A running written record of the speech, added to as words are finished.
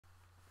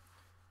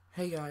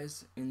Hey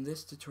guys, in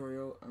this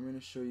tutorial I'm going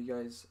to show you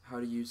guys how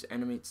to use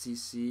Animate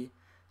CC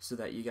so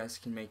that you guys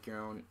can make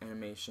your own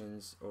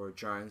animations or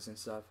drawings and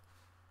stuff.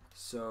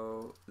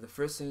 So the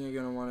first thing you're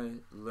going to want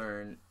to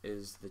learn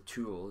is the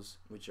tools,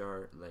 which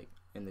are like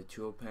in the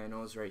tool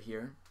panels right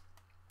here.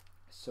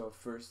 So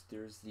first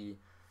there's the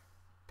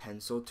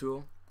pencil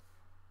tool.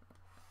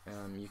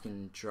 You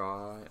can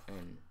draw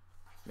and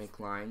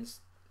make lines.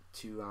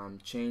 To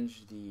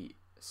change the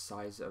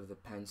size of the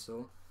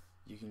pencil,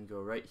 you can go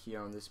right here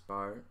on this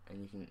bar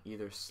and you can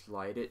either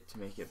slide it to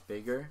make it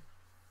bigger,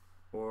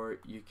 or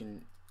you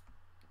can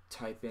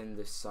type in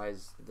the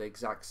size, the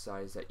exact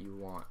size that you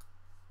want,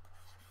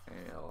 and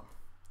it'll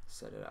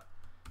set it up.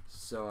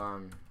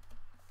 So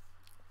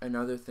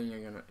another thing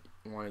you're gonna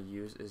want to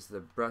use is the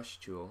brush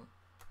tool,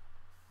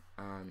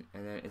 and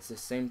then it's the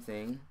same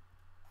thing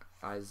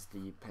as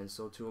the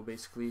pencil tool.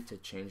 Basically, to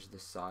change the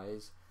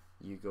size,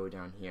 you go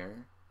down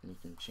here and you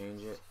can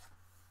change it.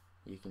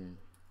 You can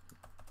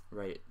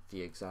write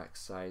the exact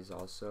size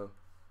also.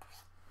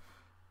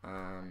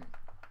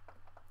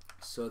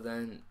 So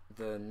then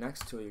the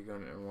next tool you're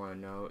going to want to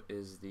know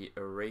is the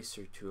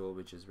eraser tool,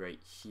 which is right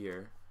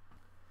here.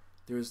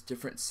 There's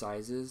different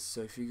sizes,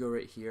 so if you go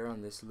right here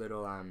on this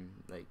little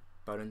like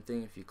button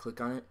thing, if you click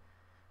on it,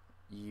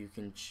 you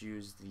can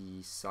choose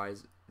the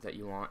size that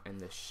you want and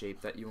the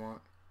shape that you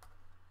want.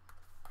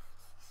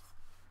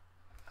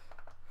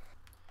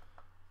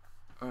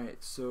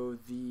 Alright, so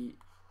the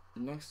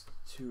next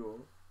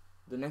tool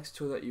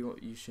that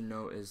you should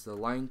know is the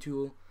line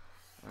tool.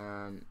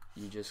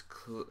 You just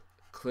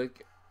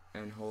click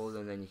and hold,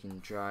 and then you can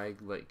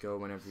drag, let go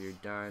whenever you're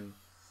done.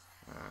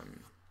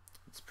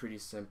 It's pretty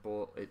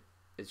simple.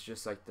 It's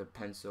just like the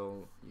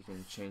pencil. You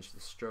can change the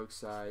stroke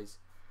size.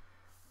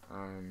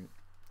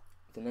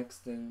 The next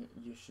thing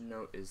you should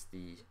know is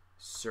the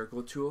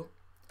circle tool.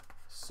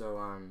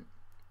 So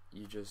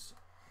you just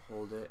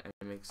hold it and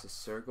it makes a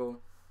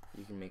circle.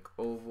 You can make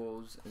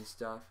ovals and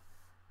stuff,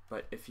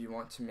 but if you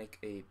want to make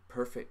a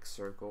perfect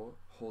circle,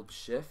 hold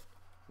shift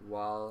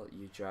while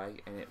you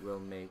drag and it will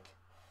make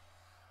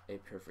a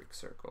perfect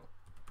circle.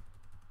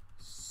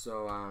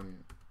 So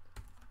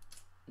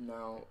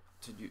now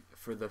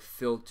for the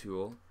fill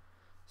tool,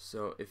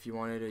 so if you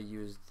wanted to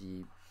use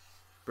the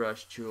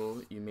brush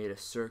tool, you made a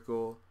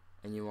circle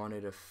and you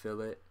wanted to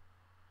fill it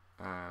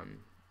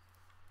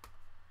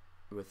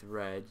with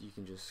red, you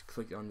can just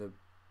click on the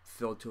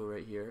fill tool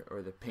right here,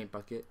 or the paint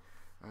bucket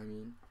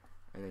and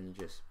then you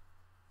just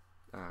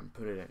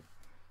put it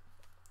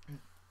in.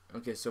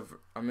 Okay, so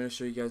I'm going to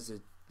show you guys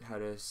how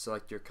to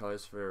select your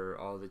colors for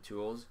all the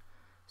tools.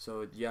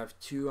 So you have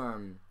two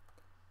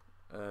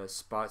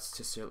spots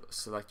to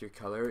select your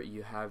color.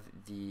 You have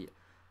the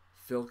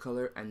fill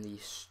color and the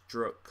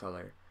stroke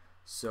color.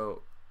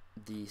 So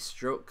the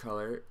stroke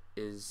color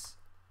is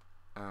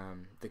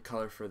the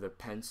color for the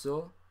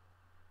pencil,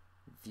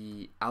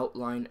 the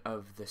outline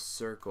of the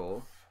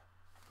circle.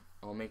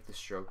 I'll make the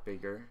stroke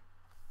bigger,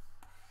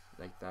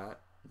 like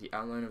that. The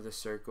outline of the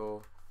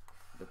circle,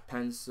 the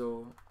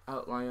pencil,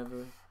 outline of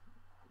a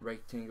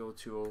rectangle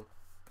tool,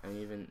 and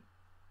even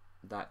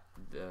that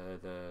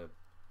the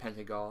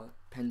pentagon.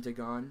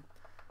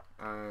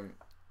 And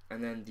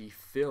then the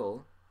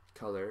fill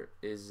color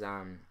is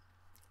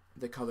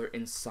the color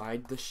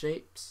inside the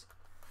shapes,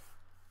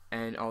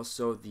 and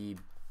also the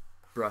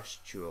brush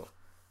tool.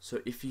 So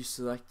if you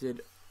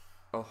selected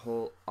a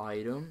whole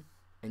item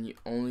and you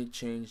only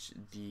change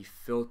the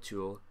fill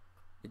tool,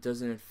 it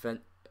doesn't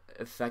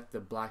affect the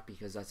black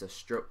because that's a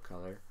stroke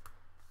color,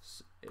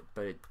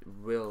 but it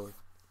will.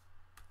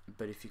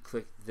 But if you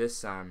click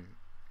this,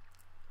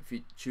 if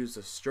you choose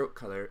the stroke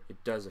color,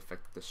 it does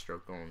affect the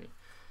stroke only.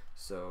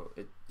 So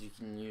you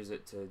can use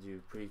it to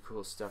do pretty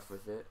cool stuff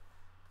with it.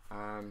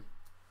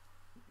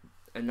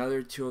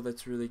 Another tool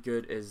that's really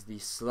good is the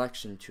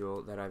selection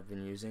tool that I've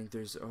been using.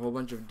 There's a whole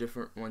bunch of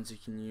different ones you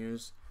can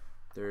use.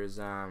 There's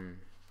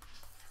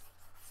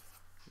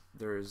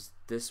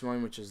this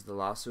one, which is the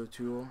lasso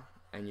tool,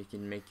 and you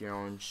can make your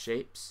own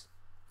shapes,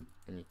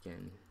 and you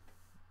can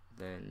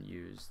then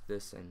use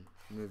this and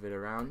move it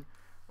around.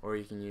 Or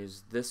you can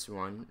use this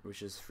one,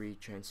 which is free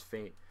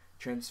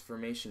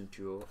transformation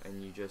tool,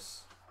 and you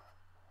just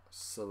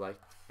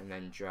select and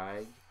then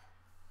drag.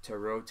 To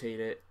rotate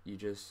it, you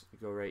just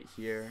go right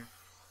here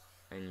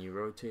and you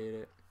rotate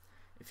it.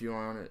 If you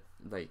want to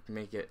like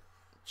make it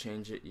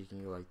change it, you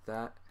can go like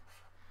that.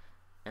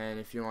 And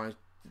if you want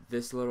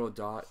this little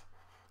dot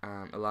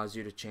allows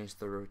you to change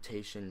the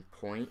rotation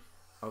point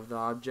of the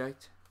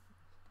object,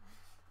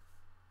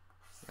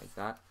 like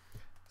that.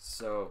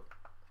 So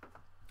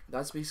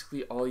that's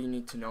basically all you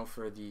need to know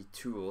for the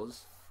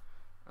tools.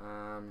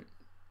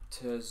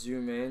 To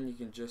zoom in, you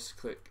can just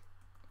click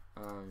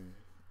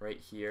right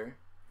here,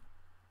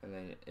 and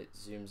then it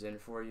zooms in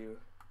for you.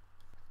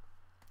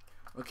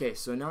 Okay,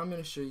 so now I'm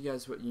going to show you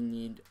guys what you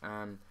need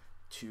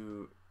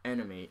to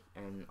animate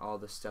and all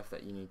the stuff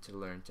that you need to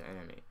learn to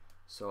animate.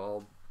 So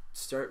I'll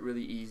start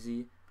really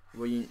easy.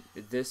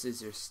 This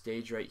is your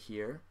stage right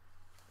here,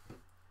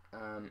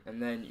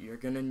 and then you're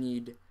gonna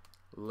need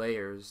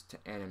layers to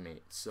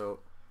animate. So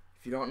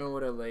If you don't know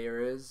what a layer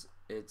is,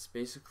 it's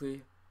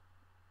basically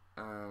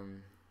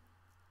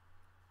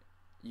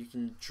you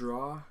can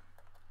draw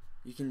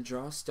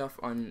stuff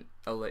on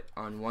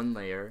on one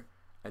layer,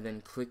 and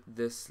then click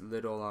this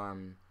little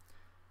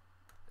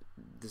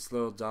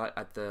dot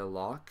at the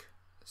lock,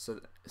 so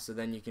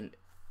then you can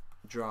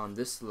draw on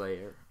this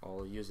layer.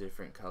 I'll use a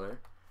different color.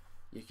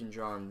 You can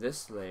draw on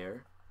this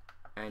layer,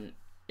 and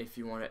if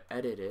you want to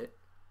edit it,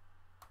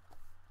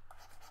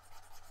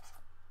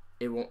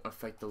 it won't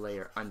affect the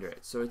layer under it.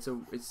 So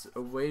it's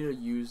a way to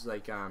use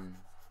like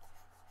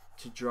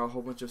to draw a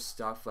whole bunch of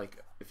stuff.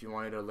 Like if you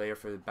wanted a layer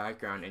for the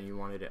background and you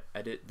wanted to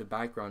edit the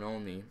background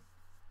only,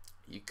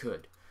 you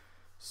could.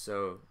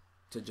 So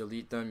to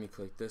delete them, you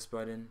click this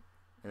button,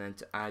 and then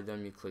to add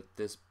them, you click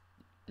this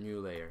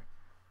new layer.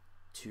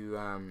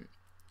 To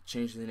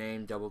change the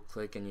name, double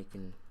click and you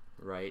can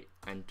write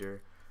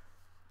enter.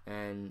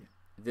 And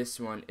this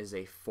one is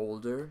a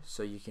folder,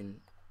 so you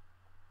can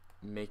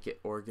make it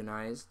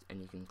organized,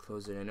 and you can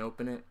close it and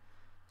open it.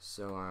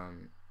 So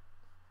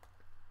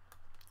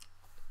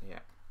yeah.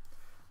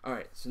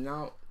 Alright, so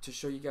now to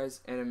show you guys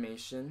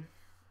animation,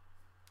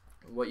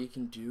 what you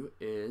can do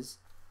is,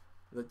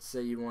 let's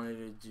say you wanted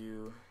to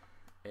do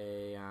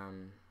a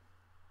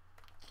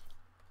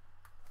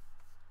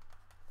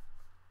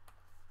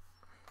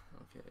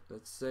okay,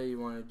 let's say you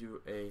want to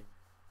do a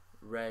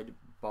red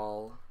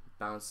ball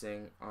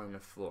bouncing on the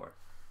floor.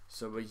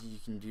 So what you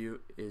can do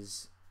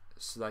is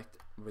select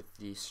with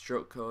the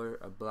stroke color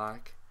a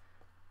black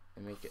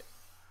and make it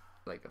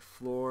like a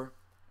floor,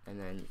 and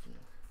then you can,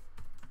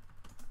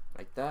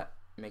 like that,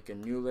 make a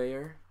new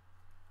layer,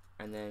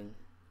 and then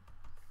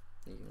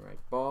you can write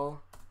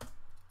ball.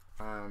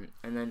 And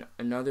then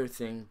another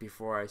thing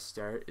before I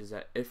start is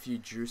that if you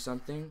drew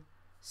something,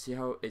 see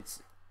how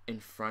it's in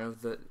front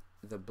of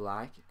the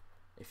black?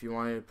 If you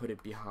wanted to put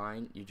it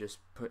behind, you just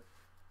put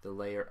the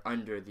layer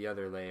under the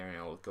other layer and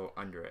it will go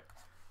under it.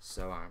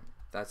 So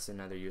that's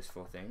another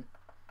useful thing.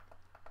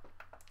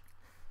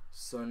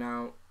 So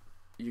now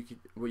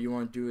what you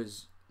want to do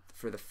is,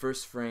 for the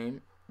first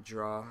frame,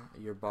 draw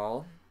your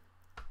ball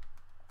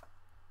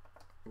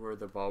where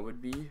the ball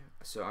would be.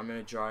 So I'm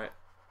gonna draw it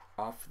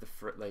off the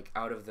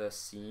out of the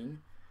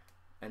scene,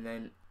 and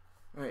then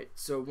alright.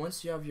 So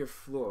once you have your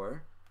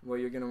floor, what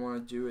you're gonna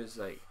want to do is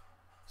like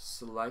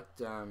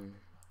select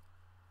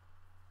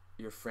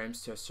your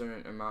frames to a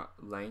certain amount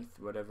length,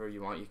 whatever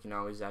you want. You can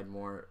always add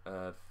more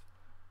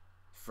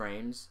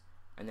frames,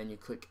 and then you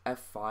click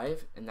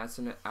F5, and that's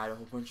gonna add a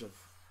whole bunch of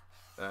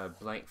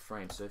blank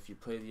frames. So if you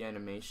play the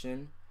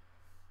animation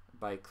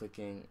by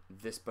clicking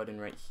this button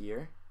right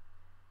here,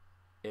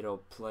 it'll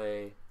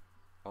play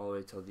all the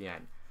way till the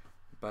end.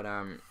 But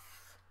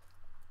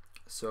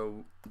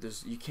so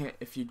you can't,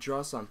 if you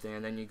draw something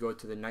and then you go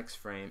to the next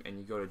frame and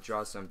you go to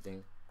draw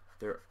something,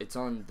 it's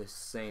on the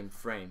same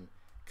frame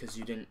because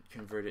you didn't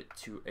convert it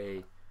to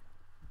a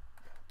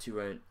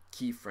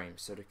keyframe.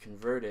 So to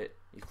convert it,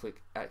 you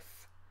click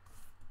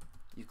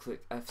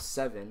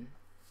F7.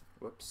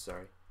 Whoops,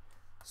 sorry.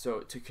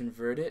 So to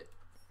convert it,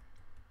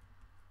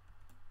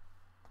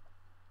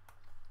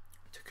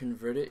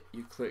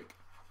 you click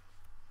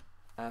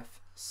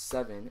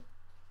F7,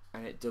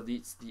 and it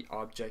deletes the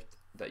object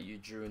that you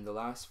drew in the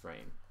last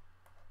frame.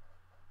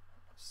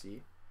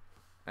 See?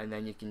 And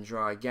then you can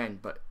draw again,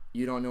 but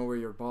you don't know where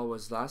your ball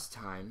was last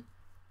time,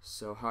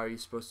 so how are you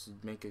supposed to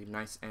make a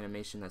nice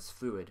animation that's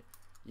fluid?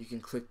 You can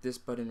click this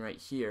button right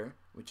here,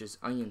 which is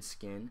onion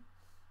skin,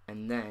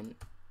 and then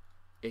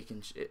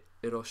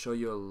it'll show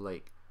you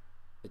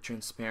a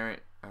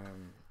transparent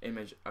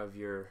image of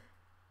your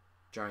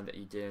drawing that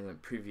you did in the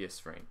previous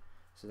frame.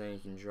 So then you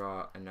can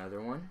draw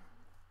another one,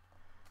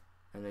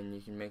 and then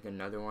you can make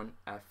another one,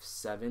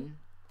 F7,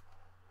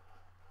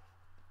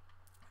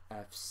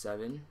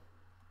 F7,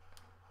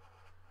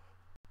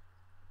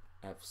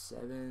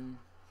 F7,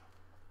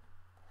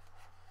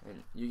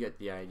 and you get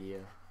the idea.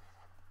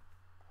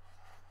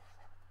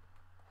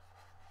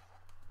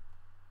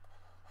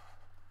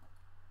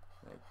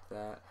 Like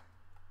that.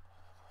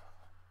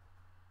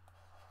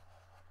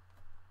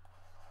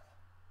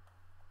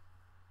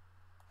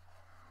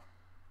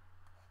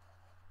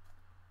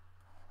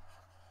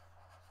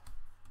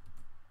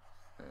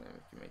 And we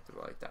can make the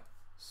ball like that.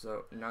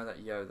 So now that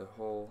you have the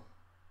whole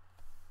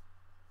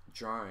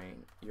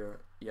drawing,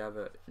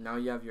 now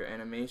you have your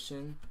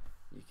animation.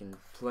 You can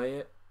play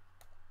it,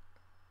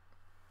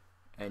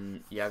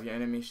 and you have your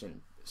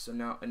animation. So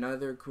now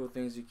another cool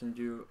things you can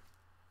do,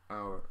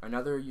 or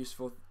another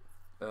useful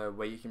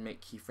way you can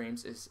make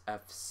keyframes is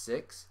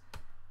F6,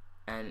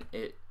 and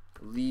it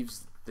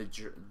leaves the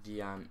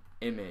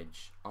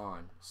image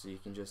on, so you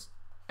can just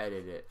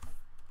edit it.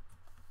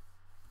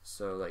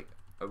 So like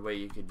a way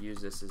you could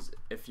use this is,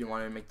 if you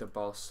want to make the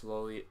ball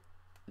slowly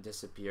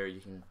disappear,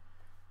 you can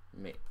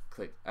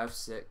click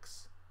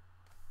F6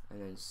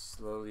 and then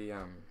slowly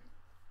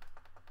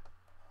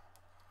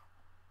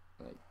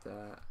like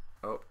that.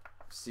 Oh,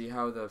 see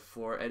how the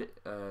floor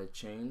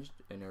changed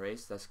and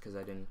erased? That's because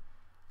I didn't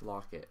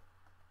lock it.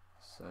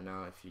 So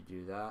now if you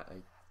do that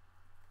like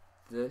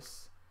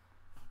this,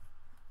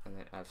 and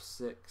then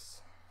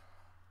F6,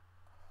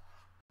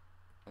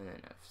 and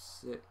then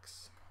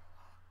F6,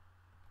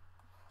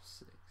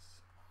 6,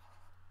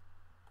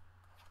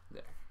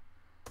 there.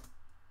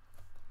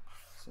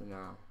 So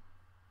now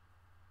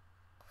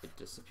it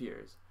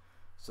disappears.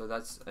 So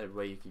that's a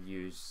way you could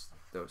use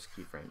those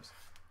keyframes.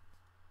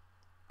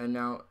 And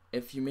now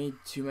if you made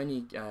too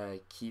many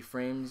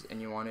keyframes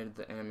and you wanted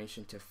the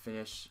animation to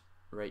finish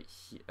right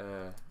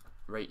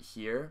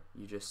here,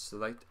 you just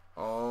select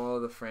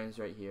all the frames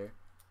right here,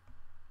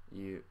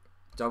 you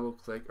double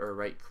click or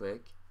right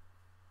click,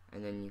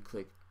 and then you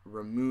click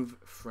remove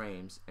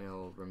frames and it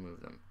will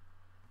remove them.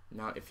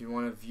 Now if you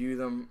want to view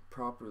them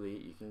properly,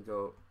 you can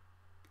go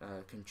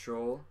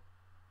control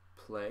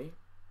play,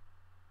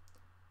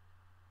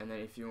 and then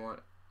if you want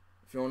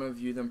to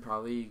view them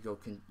properly,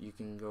 you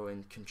can go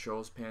in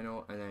controls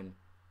panel and then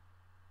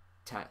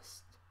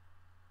test,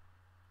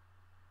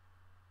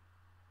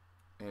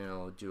 and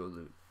it'll do a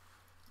loop.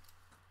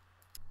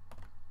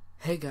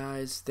 Hey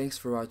guys, thanks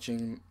for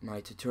watching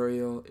my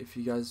tutorial. If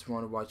you guys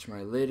want to watch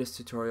my latest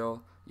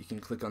tutorial, you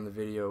can click on the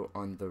video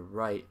on the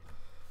right,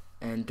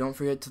 and don't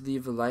forget to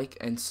leave a like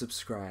and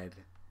subscribe.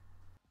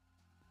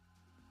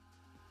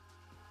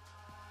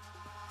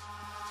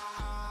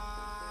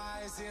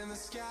 Eyes in the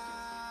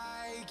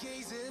sky,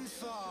 gazing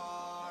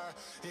far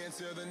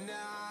into the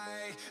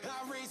night.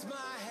 I raise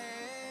my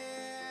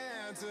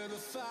hand to the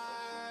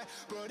fire,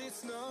 but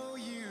it's no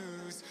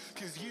use,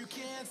 'cause you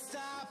can't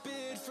stop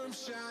it from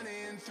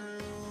shining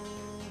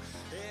through.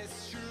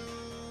 It's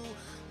true,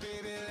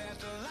 baby, let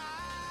the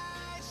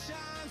light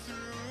shine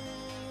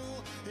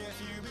through.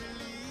 If you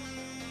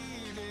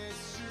believe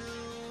it's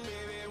true,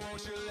 baby,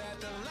 won't you let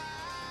the light